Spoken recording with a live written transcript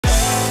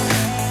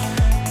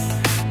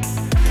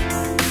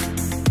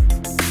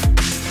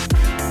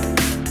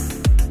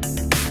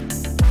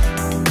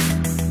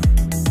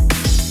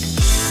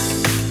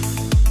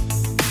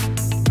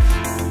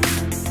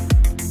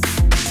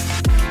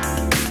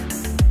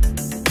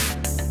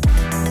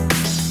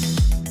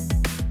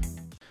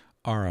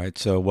All right,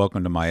 so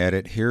welcome to my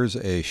edit. Here's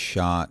a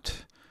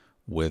shot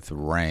with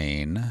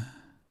rain.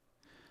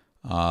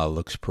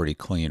 Looks pretty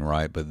clean,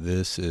 right? But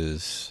this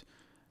is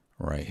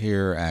right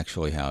here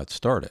actually how it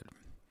started.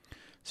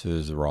 So this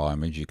is the raw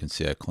image. You can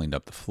see I cleaned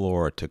up the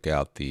floor. I took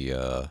out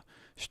the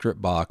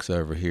strip box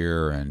over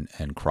here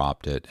and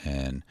cropped it,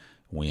 and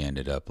we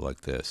ended up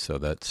like this. So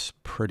that's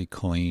pretty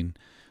clean.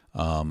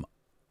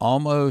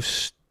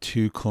 Almost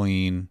too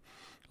clean.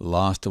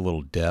 Lost a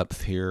little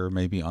depth here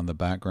maybe on the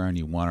background.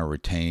 You want to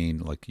retain,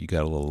 like you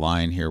got a little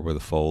line here where the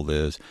fold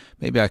is.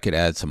 Maybe I could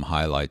add some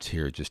highlights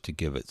here just to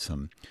give it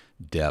some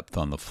depth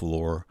on the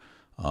floor.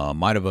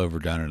 Might have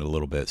overdone it a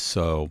little bit.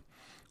 So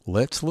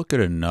let's look at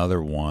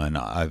another one.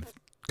 I've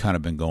kind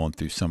of been going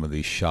through some of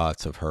these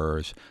shots of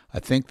hers.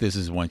 I think this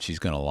is one she's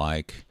going to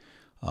like.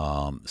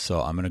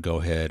 So I'm going to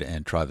go ahead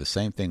and try the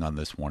same thing on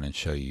this one and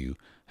show you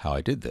how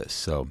I did this.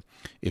 So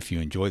if you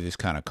enjoy this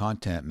kind of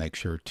content, make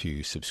sure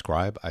to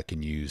subscribe. I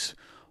can use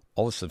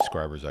all the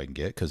subscribers I can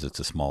get because it's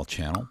a small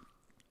channel.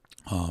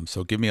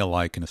 So give me a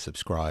like and a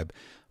subscribe.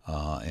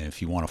 And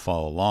if you want to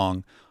follow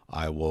along,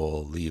 I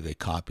will leave a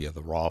copy of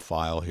the raw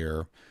file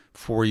here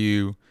for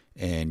you,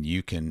 and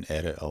you can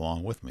edit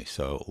along with me.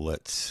 So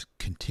let's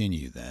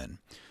continue then.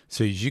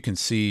 So as you can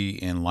see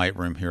in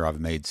Lightroom here, I've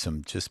made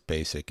some just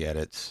basic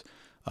edits.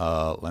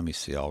 Let me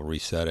see, I'll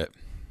reset it.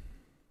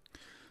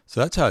 So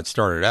that's how it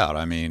started out.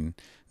 I mean,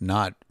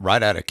 not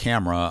right out of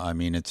camera. I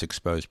mean, it's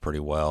exposed pretty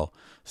well.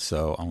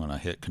 So I'm going to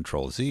hit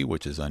Control Z,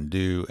 which is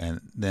undo. And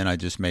then I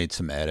just made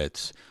some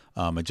edits,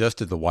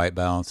 adjusted the white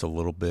balance a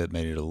little bit,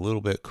 made it a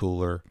little bit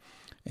cooler.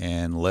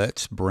 And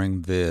let's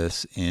bring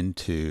this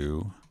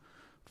into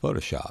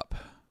Photoshop.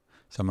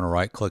 So I'm going to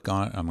right click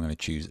on it. I'm going to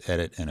choose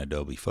Edit in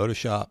Adobe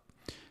Photoshop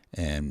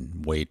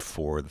and wait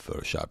for the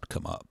Photoshop to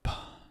come up.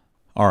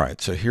 All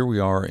right, so here we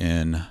are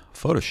in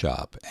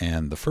Photoshop,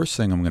 and the first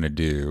thing I'm going to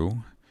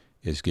do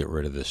is get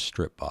rid of this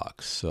strip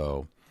box.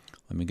 So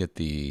let me get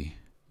the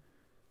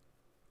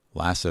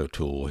lasso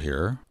tool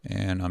here,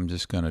 and I'm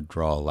just going to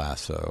draw a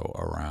lasso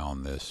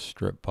around this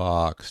strip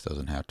box.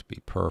 Doesn't have to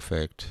be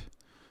perfect.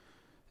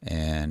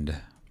 And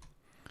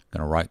I'm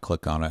going to right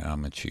click on it, and I'm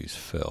going to choose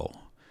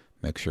Fill.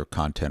 Make sure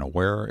Content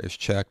Aware is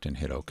checked and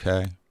hit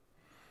OK.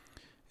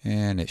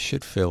 And it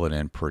should fill it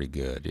in pretty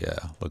good.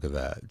 Yeah, look at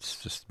that.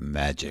 It's just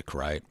magic,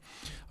 right?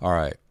 All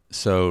right,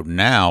 so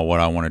now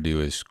what I want to do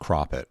is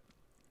crop it.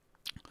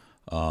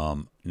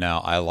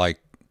 Now I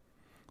like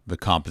the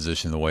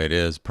composition the way it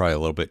is, probably a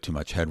little bit too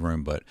much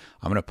headroom, but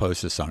I'm going to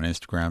post this on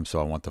Instagram, so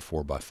I want the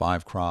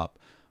 4x5 crop.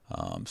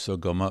 So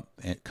come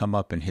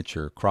up and hit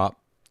your crop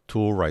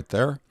tool right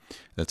there.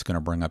 That's going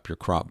to bring up your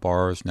crop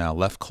bars. Now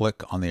left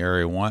click on the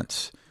area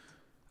once.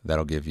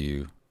 That'll give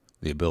you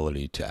the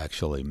ability to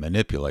actually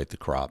manipulate the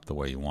crop the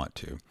way you want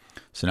to.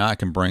 So now I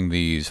can bring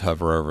these,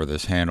 hover over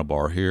this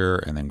handlebar here,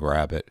 and then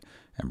grab it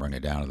and bring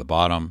it down to the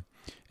bottom.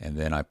 And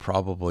then I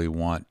probably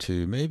want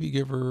to maybe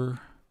give her,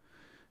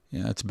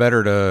 it's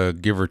better to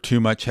give her too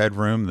much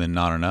headroom than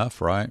not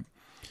enough, right?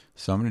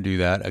 So I'm going to do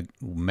that.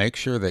 Make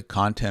sure that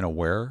Content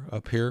Aware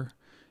up here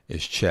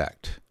is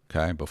checked,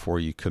 okay, before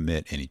you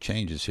commit any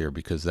changes here,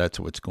 because that's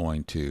what's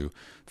going to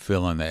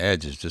fill in the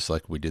edges, just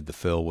like we did the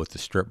fill with the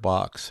strip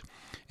box.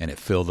 And it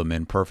filled them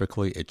in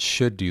perfectly. It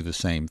should do the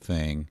same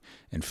thing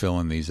and fill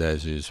in these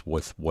edges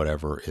with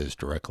whatever is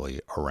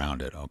directly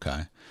around it,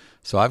 okay?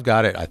 So I've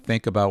got it. I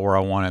think about where I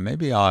want it.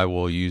 Maybe I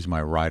will use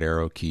my right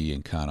arrow key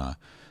and kind of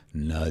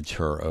nudge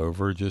her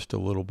over just a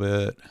little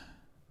bit.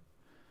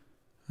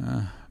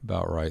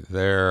 About right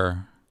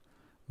there.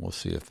 We'll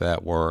see if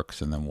that works,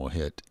 and then we'll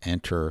hit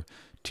Enter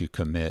to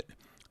commit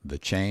the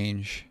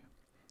change,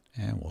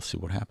 and we'll see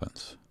what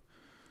happens.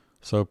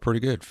 So pretty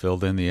good,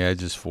 filled in the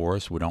edges for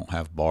us. We don't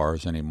have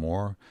bars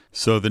anymore.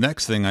 So the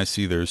next thing I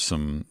see, the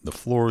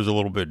floor is a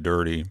little bit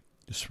dirty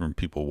just from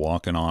people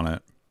walking on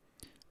it.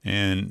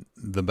 And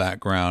the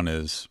background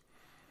is,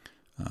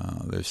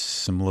 there's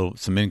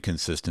some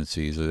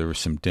inconsistencies. There were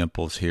some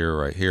dimples here,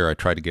 right here. I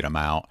tried to get them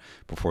out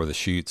before the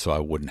shoot so I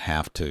wouldn't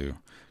have to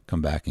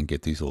come back and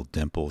get these little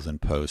dimples in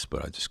post,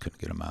 but I just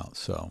couldn't get them out.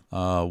 So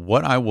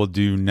what I will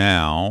do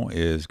now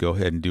is go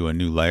ahead and do a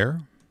new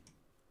layer.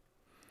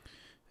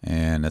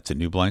 And that's a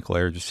new blank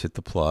layer. Just hit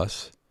the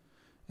plus.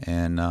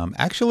 And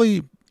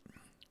actually,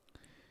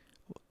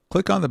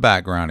 click on the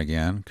background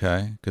again,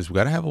 okay? Because we've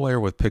got to have a layer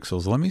with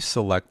pixels. Let me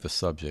select the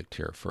subject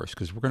here first,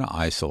 because we're going to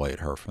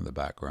isolate her from the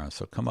background.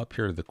 So come up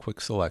here to the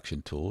Quick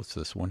Selection tool. It's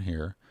this one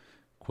here,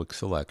 Quick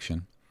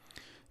Selection.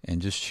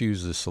 And just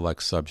choose the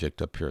Select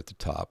Subject up here at the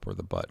top where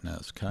the button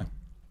is, okay?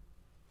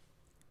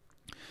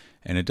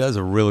 And it does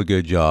a really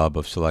good job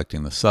of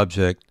selecting the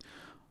subject.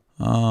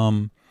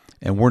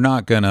 And we're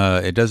not gonna,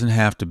 it doesn't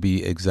have to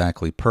be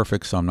exactly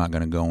perfect, so I'm not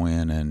gonna go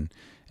in and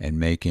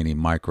make any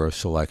micro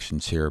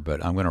selections here,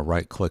 but I'm gonna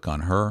right click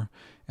on her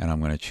and I'm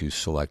gonna choose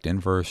Select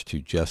Inverse to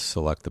just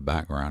select the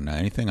background. Now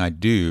anything I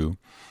do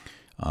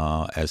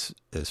as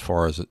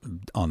far as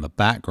on the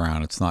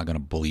background, it's not gonna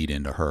bleed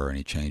into her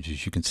any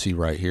changes. You can see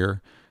right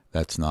here,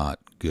 that's not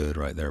good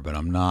right there, but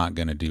I'm not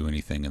gonna do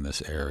anything in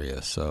this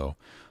area. So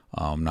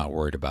I'm not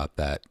worried about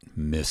that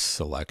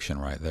misselection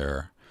right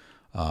there.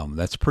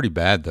 That's pretty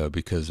bad though,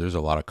 because there's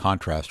a lot of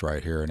contrast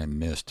right here and it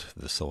missed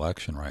the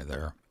selection right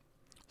there.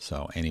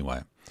 So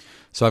anyway,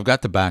 so I've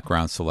got the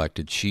background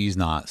selected. She's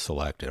not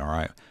selected. All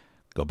right.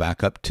 Go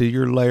back up to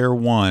your layer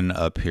 1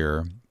 up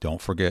here.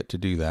 Don't forget to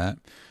do that.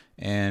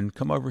 And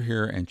come over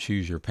here and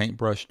choose your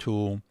paintbrush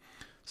tool.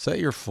 Set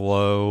your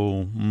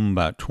flow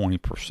about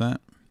 20%.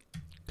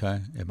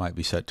 Okay. It might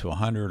be set to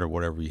 100 or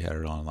whatever you had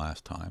it on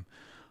last time.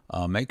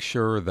 Make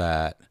sure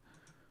that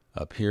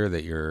up here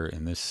that you're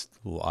in this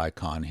little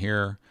icon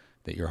here,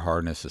 that your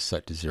hardness is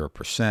set to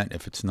 0%.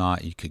 If it's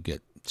not, you could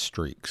get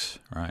streaks,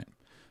 right?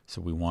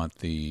 So we want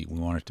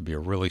it to be a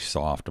really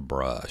soft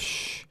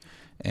brush.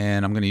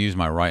 And I'm going to use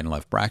my right and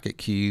left bracket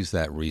keys.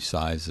 That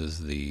resizes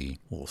the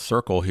little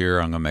circle here.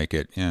 I'm going to make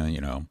it,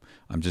 you know,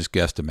 I'm just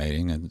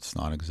guesstimating and it's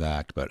not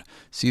exact, but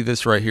see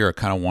this right here, I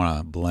kind of want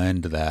to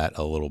blend that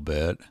a little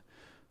bit.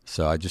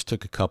 So I just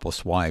took a couple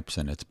swipes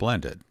and it's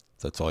blended.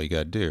 That's all you got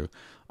to do.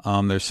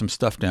 There's some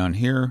stuff down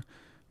here.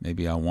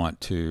 Maybe I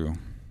want to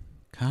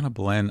kind of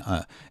blend.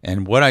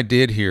 And what I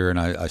did here, and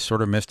I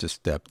sort of missed a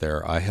step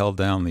there, I held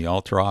down the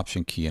Alt or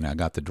Option key and I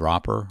got the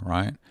dropper,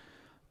 right?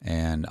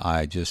 And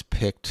I just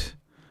picked,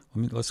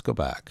 let's go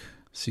back.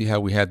 See how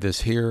we had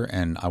this here?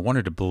 And I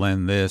wanted to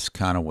blend this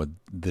kind of with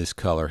this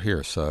color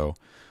here. So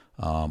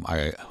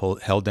I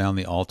held down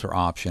the Alt or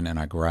Option and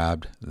I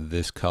grabbed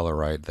this color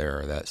right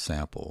there, that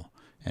sample.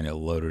 And it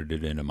loaded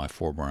it into my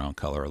foreground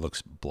color. It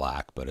looks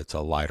black, but it's a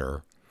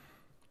lighter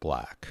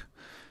black.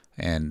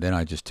 And then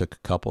I just took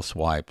a couple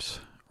swipes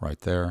right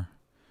there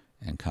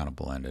and kind of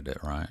blended it,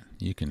 right?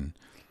 You can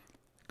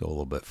go a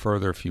little bit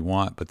further if you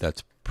want, but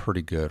that's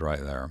pretty good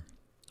right there.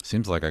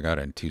 Seems like I got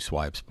it in 2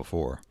 swipes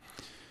before.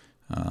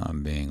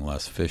 I'm being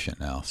less efficient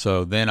now.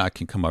 So then I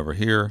can come over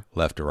here,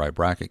 left or right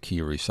bracket key,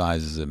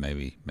 resizes it,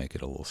 maybe make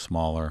it a little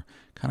smaller.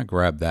 Kind of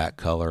grab that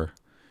color,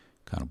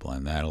 kind of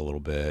blend that a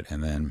little bit,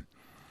 and then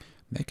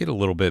make it a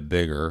little bit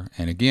bigger.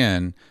 And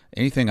again,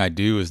 anything I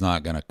do is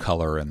not going to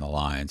color in the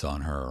lines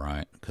on her,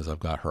 right? Because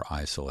I've got her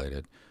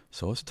isolated.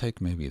 So let's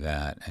take maybe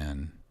that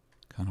and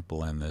kind of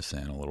blend this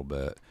in a little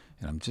bit.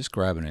 And I'm just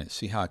grabbing it.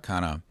 See how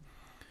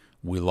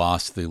we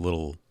lost the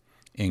little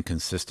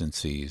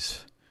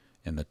inconsistencies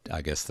in the,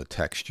 I guess, the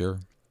texture.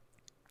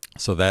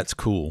 So that's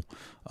cool.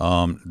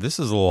 This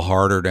is a little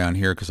harder down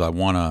here because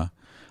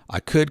I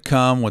could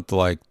come with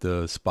like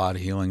the spot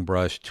healing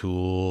brush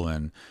tool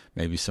and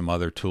maybe some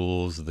other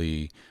tools,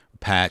 the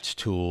patch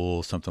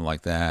tool, something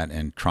like that,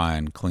 and try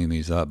and clean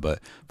these up. But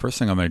first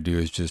thing I'm going to do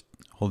is just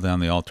hold down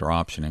the Alt or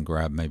Option and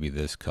grab maybe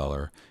this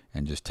color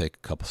and just take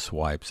a couple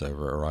swipes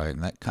over it, right?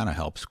 And that kind of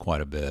helps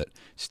quite a bit.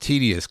 It's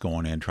tedious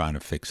going in trying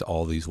to fix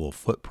all these little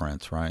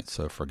footprints, right?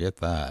 So forget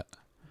that.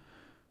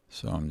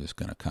 So I'm just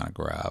going to kind of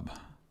grab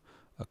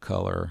a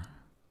color.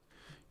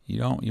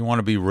 You want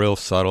to be real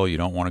subtle. You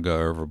don't want to go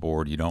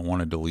overboard. You don't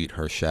want to delete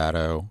her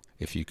shadow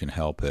if you can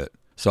help it.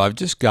 So I've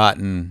just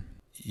gotten,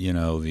 I'm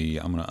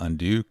going to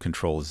undo,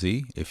 Control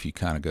Z. If you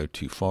kind of go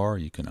too far,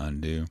 you can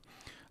undo.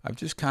 I've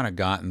just kind of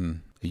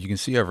gotten, you can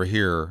see over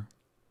here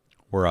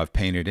where I've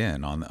painted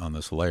in on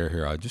this layer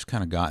here. I've just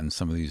kind of gotten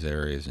some of these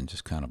areas and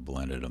just kind of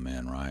blended them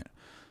in, right?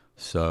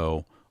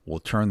 So we'll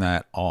turn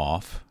that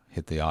off,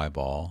 hit the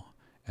eyeball,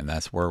 and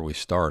that's where we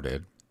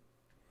started.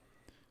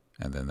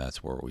 And then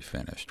that's where we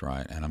finished,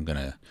 right? And I'm going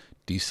to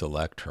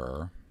deselect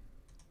her.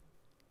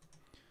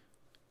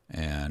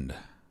 And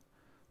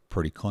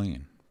pretty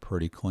clean.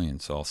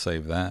 So I'll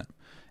save that.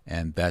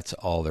 And that's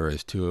all there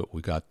is to it.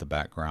 We got the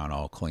background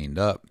all cleaned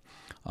up.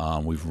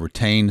 We've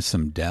retained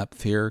some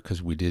depth here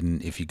because we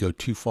didn't, if you go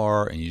too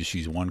far and you just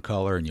use one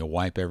color and you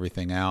wipe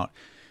everything out,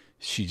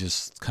 she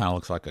just kind of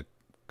looks like a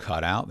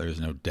cutout.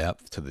 There's no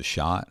depth to the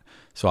shot.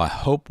 So I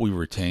hope we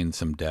retained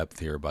some depth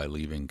here by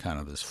leaving kind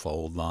of this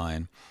fold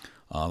line.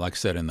 Like I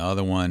said, in the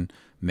other one,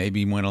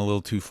 maybe went a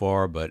little too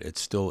far, but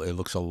it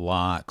looks a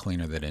lot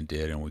cleaner than it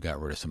did, and we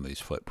got rid of some of these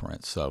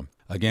footprints. So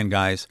again,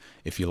 guys,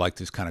 if you like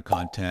this kind of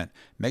content,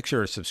 make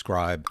sure to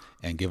subscribe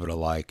and give it a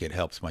like. It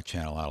helps my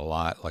channel out a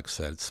lot. Like I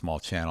said, it's a small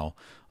channel.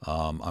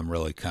 I'm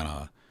really kind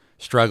of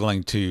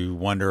struggling to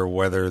wonder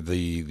whether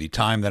the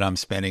time that I'm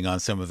spending on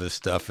some of this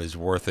stuff is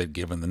worth it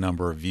given the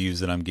number of views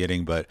that I'm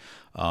getting. But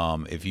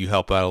if you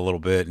help out a little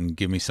bit and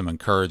give me some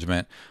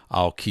encouragement,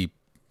 I'll keep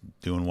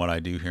doing what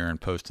I do here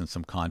and posting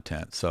some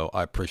content. So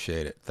I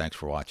appreciate it. Thanks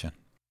for watching.